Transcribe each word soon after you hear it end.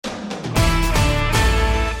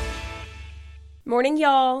Morning,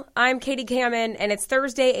 y'all. I'm Katie Kamen, and it's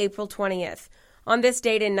Thursday, April 20th. On this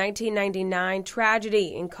date in 1999,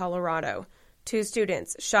 tragedy in Colorado. 2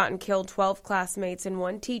 students shot and killed 12 classmates and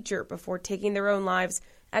 1 teacher before taking their own lives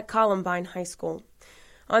at Columbine High School.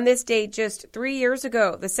 On this date, just 3 years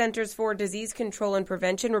ago, the Centers for Disease Control and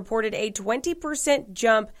Prevention reported a 20%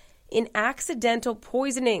 jump in accidental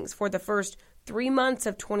poisonings for the first 3 months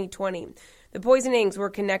of 2020. The poisonings were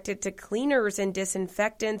connected to cleaners and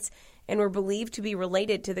disinfectants and were believed to be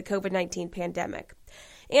related to the COVID-19 pandemic.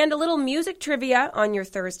 And a little music trivia on your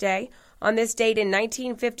Thursday. On this date in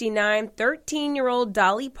 1959, 13-year-old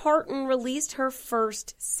Dolly Parton released her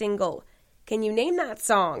first single. Can you name that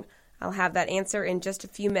song? I'll have that answer in just a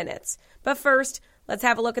few minutes. But first, let's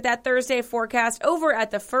have a look at that Thursday forecast over at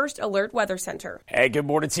the First Alert Weather Center. Hey, good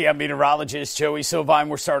morning to you. I'm meteorologist Joey Silvine.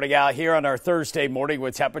 We're starting out here on our Thursday morning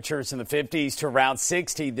with temperatures in the 50s to around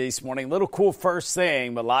 60 this morning. A little cool first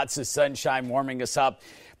thing, but lots of sunshine warming us up.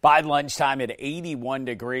 By lunchtime at 81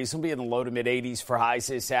 degrees. We'll be in the low to mid 80s for highs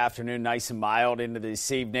this afternoon. Nice and mild into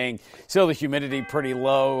this evening. Still the humidity pretty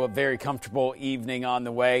low. A very comfortable evening on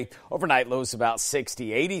the way. Overnight lows about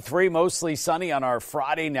 60. 83 mostly sunny on our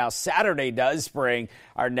Friday. Now Saturday does bring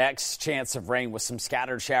our next chance of rain with some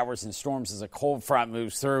scattered showers and storms as a cold front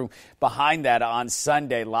moves through. Behind that on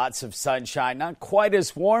Sunday, lots of sunshine. Not quite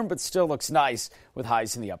as warm, but still looks nice with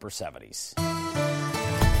highs in the upper 70s.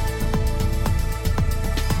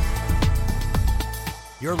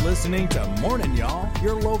 You're listening to Morning Y'all,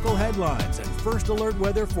 your local headlines and First Alert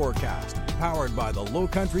weather forecast, powered by the Low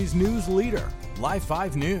Country's news leader, Live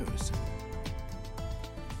 5 News.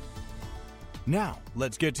 Now,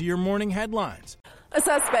 let's get to your morning headlines. A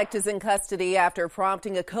suspect is in custody after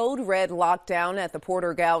prompting a code red lockdown at the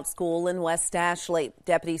Porter Gout School in West Ashley.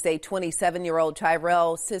 Deputies say 27-year-old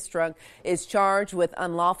Tyrell Sistrunk is charged with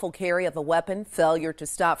unlawful carry of a weapon, failure to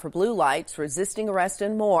stop for blue lights, resisting arrest,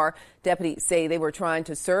 and more. Deputies say they were trying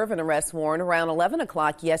to serve an arrest warrant around 11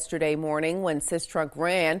 o'clock yesterday morning when Sistrunk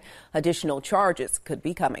ran. Additional charges could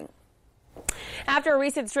be coming. After a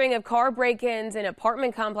recent string of car break-ins in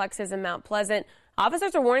apartment complexes in Mount Pleasant,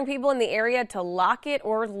 officers are warning people in the area to lock it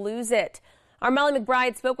or lose it. Our Molly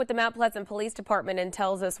McBride spoke with the Mount Pleasant Police Department and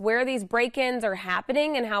tells us where these break-ins are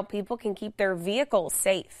happening and how people can keep their vehicles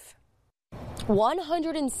safe.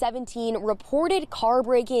 117 reported car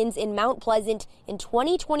break-ins in Mount Pleasant in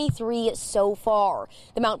 2023 so far.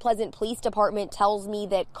 The Mount Pleasant Police Department tells me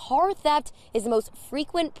that car theft is the most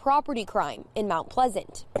frequent property crime in Mount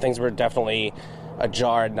Pleasant. Things were definitely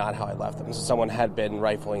ajar, not how I left them. So someone had been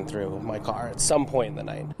rifling through my car at some point in the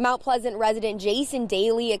night. Mount Pleasant resident Jason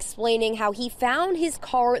Daly explaining how he found his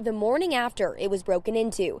car the morning after it was broken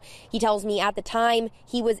into. He tells me at the time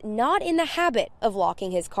he was not in the habit of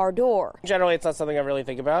locking his car door. Generally, it's not something I really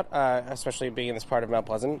think about, especially being in this part of Mount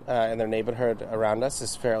Pleasant, and their neighborhood around us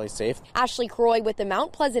is fairly safe. Ashley Croy with the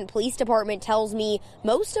Mount Pleasant Police Department tells me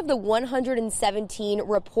most of the 117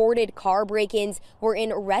 reported car break-ins were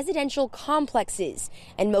in residential complexes,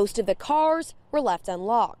 and most of the cars were left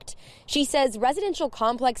unlocked. She says residential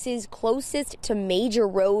complexes closest to major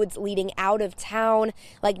roads leading out of town,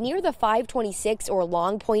 like near the 526 or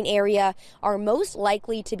Long Point area, are most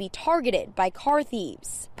likely to be targeted by car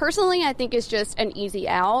thieves. Personally, I think it's just an easy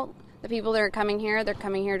out. The people that are coming here, they're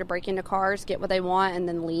coming here to break into cars, get what they want, and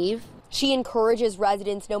then leave. She encourages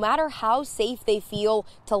residents, no matter how safe they feel,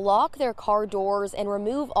 to lock their car doors and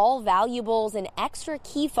remove all valuables and extra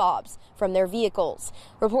key fobs from their vehicles.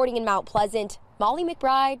 Reporting in Mount Pleasant, Molly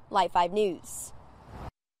McBride, Live 5 News.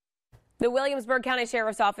 The Williamsburg County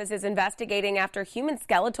Sheriff's Office is investigating after human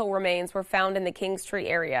skeletal remains were found in the Kingstree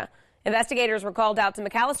area. Investigators were called out to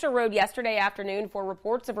McAllister Road yesterday afternoon for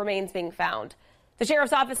reports of remains being found. The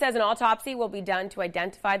Sheriff's Office says an autopsy will be done to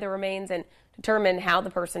identify the remains and determine how the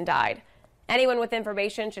person died. Anyone with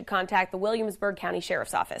information should contact the Williamsburg County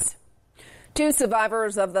Sheriff's Office. 2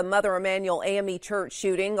 survivors of the Mother Emanuel AME Church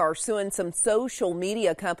shooting are suing some social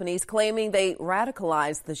media companies claiming they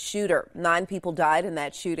radicalized the shooter. 9 people died in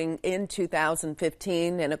that shooting in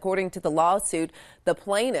 2015, and according to the lawsuit, the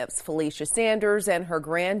plaintiffs, Felicia Sanders and her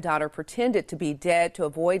granddaughter, pretended to be dead to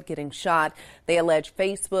avoid getting shot. They allege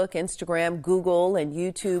Facebook, Instagram, Google, and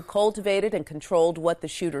YouTube cultivated and controlled what the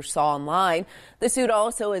shooter saw online. The suit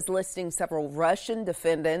also is listing several Russian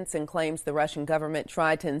defendants and claims the Russian government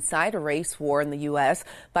tried to incite a race war in the U.S.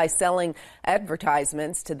 by selling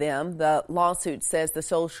advertisements to them. The lawsuit says the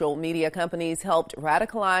social media companies helped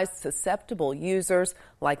radicalize susceptible users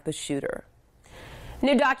like the shooter.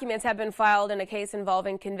 New documents have been filed in a case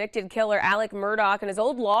involving convicted killer Alec Murdaugh and his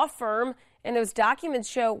old law firm, and those documents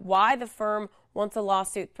show why the firm wants a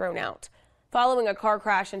lawsuit thrown out. Following a car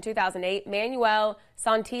crash in 2008, Manuel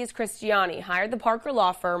Santiz Cristiani hired the Parker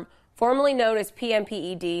law firm, formerly known as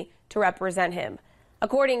PMPED, to represent him.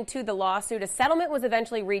 According to the lawsuit, a settlement was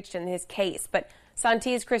eventually reached in his case, but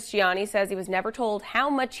Santiz Cristiani says he was never told how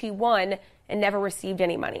much he won and never received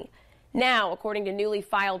any money. Now, according to newly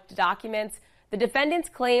filed documents, the defendants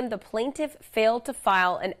claim the plaintiff failed to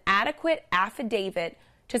file an adequate affidavit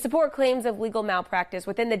to support claims of legal malpractice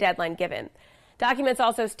within the deadline given. Documents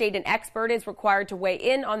also state an expert is required to weigh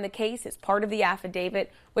in on the case as part of the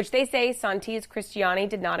affidavit, which they say Santiz Cristiani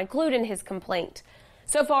did not include in his complaint.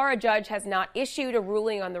 So far, a judge has not issued a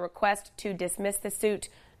ruling on the request to dismiss the suit.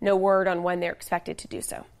 No word on when they're expected to do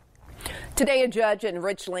so. Today, a judge in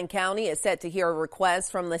Richland County is set to hear a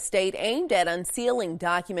request from the state aimed at unsealing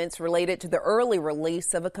documents related to the early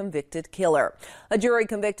release of a convicted killer. A jury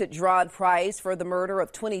convicted Gerard Price for the murder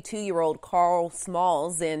of 22-year-old Carl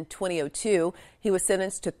Smalls in 2002. He was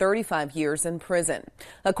sentenced to 35 years in prison.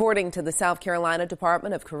 According to the South Carolina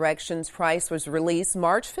Department of Corrections, Price was released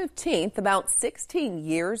March 15th, about 16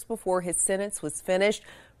 years before his sentence was finished.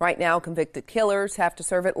 Right now, convicted killers have to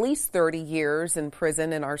serve at least 30 years in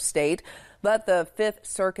prison in our state. But the Fifth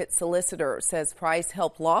Circuit solicitor says Price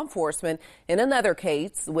helped law enforcement in another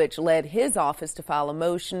case, which led his office to file a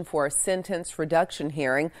motion for a sentence reduction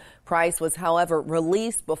hearing. Price was, however,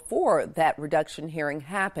 released before that reduction hearing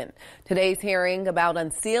happened. Today's hearing about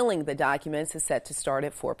unsealing the documents is set to start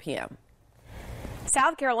at 4 p.m.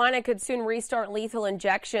 South Carolina could soon restart lethal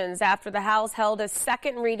injections after the House held a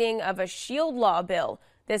second reading of a SHIELD law bill.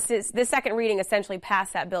 This second reading essentially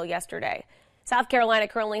passed that bill yesterday. South Carolina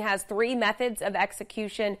currently has 3 methods of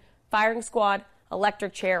execution: firing squad,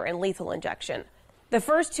 electric chair, and lethal injection. The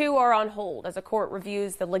first 2 are on hold as a court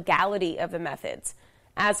reviews the legality of the methods.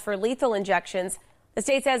 As for lethal injections, the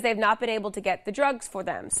state says they've not been able to get the drugs for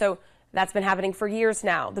them. So that's been happening for years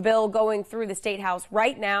now. The bill going through the State House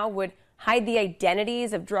right now would hide the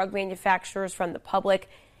identities of drug manufacturers from the public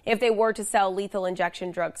if they were to sell lethal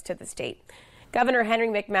injection drugs to the state. Governor Henry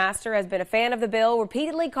McMaster has been a fan of the bill,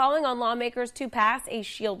 repeatedly calling on lawmakers to pass a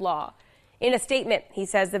SHIELD law. In a statement, he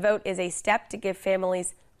says the vote is a step to give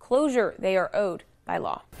families closure they are owed by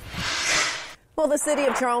law. Well, the city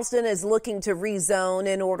of Charleston is looking to rezone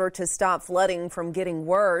in order to stop flooding from getting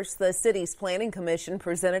worse. The city's planning commission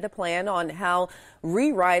presented a plan on how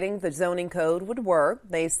rewriting the zoning code would work.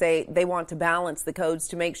 They say they want to balance the codes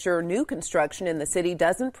to make sure new construction in the city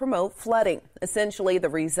doesn't promote flooding. Essentially, the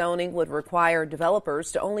rezoning would require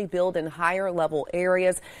developers to only build in higher level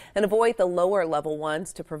areas and avoid the lower level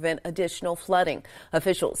ones to prevent additional flooding.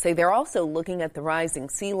 Officials say they're also looking at the rising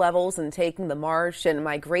sea levels and taking the marsh and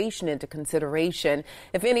migration into consideration.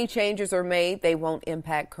 If any changes are made, they won't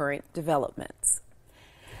impact current developments.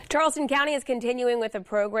 Charleston County is continuing with a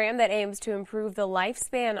program that aims to improve the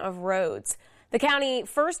lifespan of roads. The county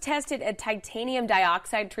first tested a titanium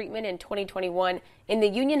dioxide treatment in 2021 in the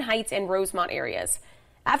Union Heights and Rosemont areas.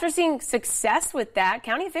 After seeing success with that,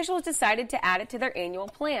 county officials decided to add it to their annual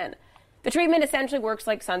plan. The treatment essentially works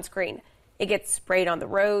like sunscreen. It gets sprayed on the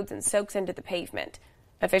roads and soaks into the pavement.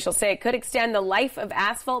 Officials say it could extend the life of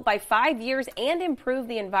asphalt by 5 years and improve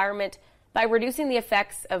the environment by reducing the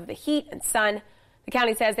effects of the heat and sun. The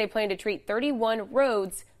county says they plan to treat 31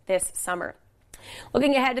 roads this summer.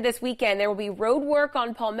 Looking ahead to this weekend, there will be road work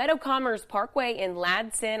on Palmetto Commerce Parkway in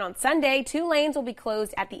Ladson. On Sunday, 2 lanes will be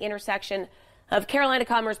closed at the intersection of Carolina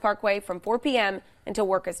Commerce Parkway from 4 p.m. until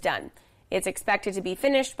work is done. It's expected to be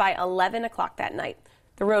finished by 11 o'clock that night.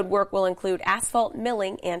 The road work will include asphalt,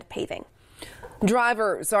 milling, and paving.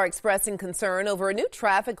 Drivers are expressing concern over a new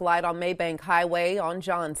traffic light on Maybank Highway on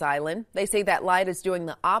Johns Island. They say that light is doing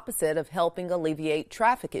the opposite of helping alleviate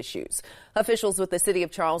traffic issues. Officials with the city of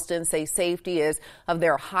Charleston say safety is of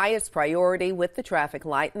their highest priority with the traffic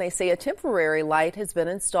light, and they say a temporary light has been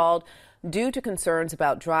installed due to concerns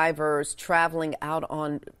about drivers traveling out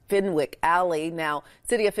on Fenwick Alley. Now,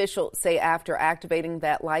 city officials say after activating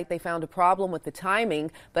that light, they found a problem with the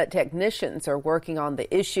timing, but technicians are working on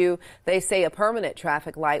the issue. They say a permanent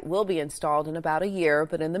traffic light will be installed in about a year,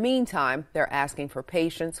 but in the meantime, they're asking for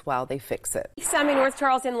patience while they fix it. Summit North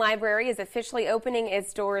Charleston Library is officially opening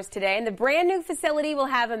its doors today, and the brand new facility will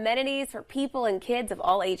have amenities for people and kids of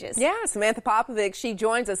all ages. Yeah, Samantha Popovic, she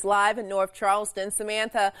joins us live in North Charleston.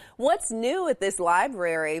 Samantha, what's new at this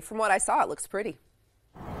library? From what I saw, it looks pretty.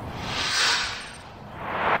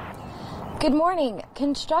 Good morning.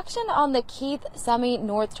 Construction on the Keith Summit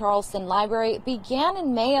North Charleston Library began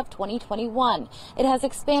in May of 2021. It has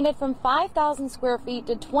expanded from 5,000 square feet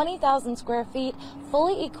to 20,000 square feet,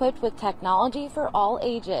 fully equipped with technology for all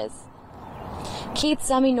ages. Keith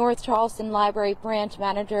Summey North Charleston Library branch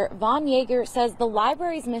manager Vaughn Yeager says the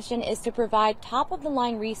library's mission is to provide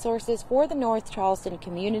top-of-the-line resources for the North Charleston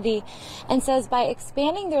community, and says by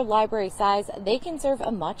expanding their library size, they can serve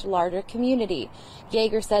a much larger community.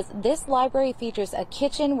 Yeager says this library features a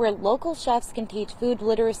kitchen where local chefs can teach food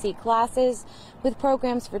literacy classes, with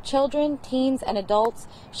programs for children, teens, and adults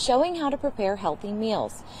showing how to prepare healthy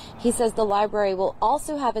meals. He says the library will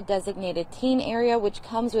also have a designated teen area which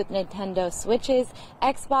comes with Nintendo Switches,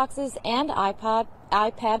 Xboxes, and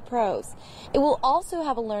iPad Pros. It will also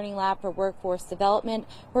have a learning lab for workforce development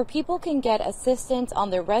where people can get assistance on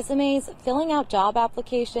their resumes, filling out job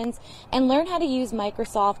applications, and learn how to use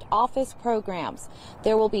Microsoft Office programs.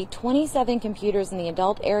 There will be 27 computers in the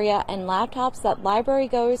adult area and laptops that library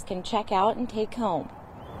goers can check out and take home.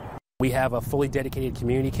 We have a fully dedicated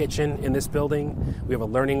community kitchen in this building. We have a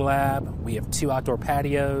learning lab. We have 2 outdoor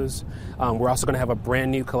patios. We're also going to have a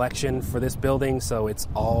brand new collection for this building, so it's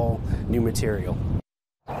all new material.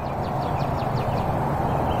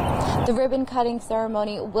 The ribbon cutting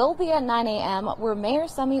ceremony will be at 9 a.m. where Mayor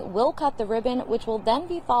Summey will cut the ribbon, which will then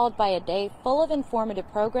be followed by a day full of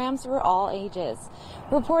informative programs for all ages.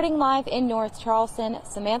 Reporting live in North Charleston,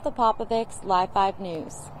 Samantha Popovics, Live 5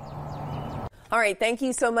 News. All right, thank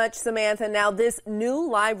you so much, Samantha. Now, this new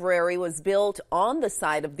library was built on the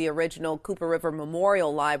site of the original Cooper River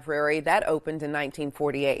Memorial Library that opened in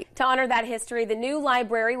 1948. To honor that history, the new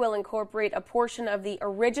library will incorporate a portion of the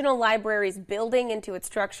original library's building into its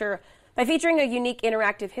structure by featuring a unique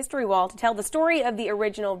interactive history wall to tell the story of the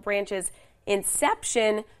original branch's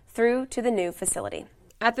inception through to the new facility.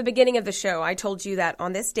 At the beginning of the show, I told you that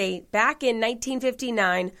on this date, back in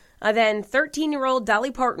 1959, a then 13-year-old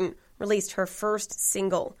Dolly Parton released her first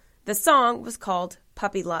single. The song was called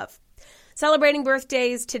Puppy Love. Celebrating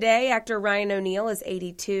birthdays today, actor Ryan O'Neal is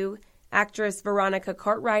 82. Actress Veronica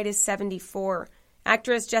Cartwright is 74.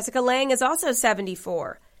 Actress Jessica Lange is also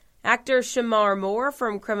 74. Actor Shamar Moore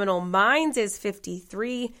from Criminal Minds is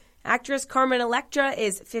 53. Actress Carmen Electra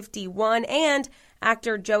is 51. And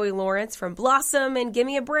actor Joey Lawrence from Blossom and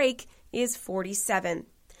Gimme a Break is 47.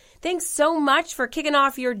 Thanks so much for kicking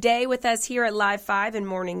off your day with us here at Live 5 and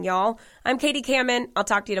Morning Y'all. I'm Katie Kamen. I'll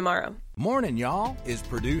talk to you tomorrow. Morning Y'all is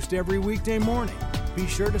produced every weekday morning. Be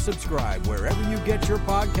sure to subscribe wherever you get your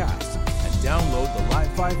podcasts and download the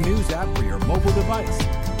Live 5 News app for your mobile device.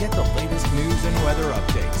 Get the latest news and weather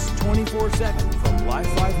updates 24/7 from Live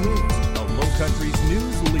 5 News, the Low Country's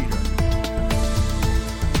news leader.